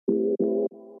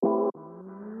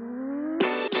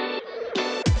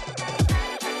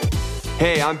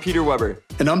Hey, I'm Peter Weber.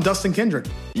 And I'm Dustin Kendrick.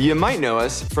 You might know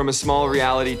us from a small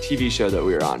reality TV show that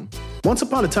we were on. Once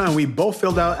upon a time, we both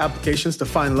filled out applications to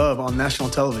find love on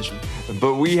national television.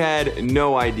 But we had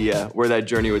no idea where that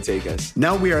journey would take us.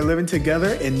 Now we are living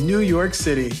together in New York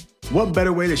City. What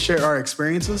better way to share our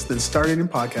experiences than starting in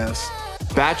podcasts?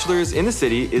 Bachelors in the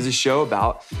City is a show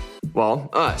about, well,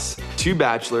 us, two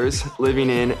bachelors living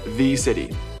in the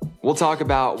city. We'll talk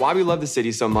about why we love the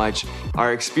city so much,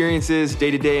 our experiences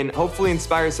day to day, and hopefully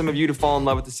inspire some of you to fall in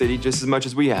love with the city just as much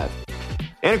as we have.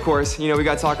 And of course, we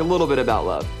got to talk a little bit about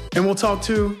love. And we'll talk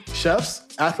to chefs,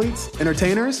 athletes,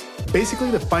 entertainers,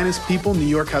 basically the finest people New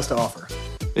York has to offer.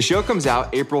 The show comes out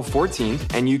April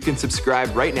 14th, and you can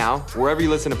subscribe right now wherever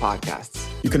you listen to podcasts.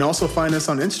 You can also find us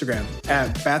on Instagram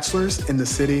at Bachelors in the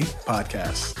City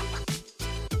Podcast.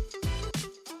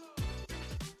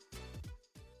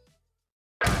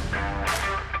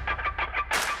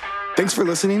 Thanks for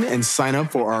listening, and sign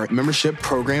up for our membership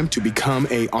program to become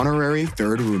an honorary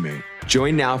third roommate.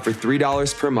 Join now for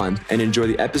 $3 per month and enjoy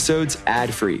the episodes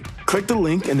ad-free. Click the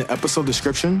link in the episode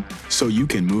description so you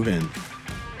can move in.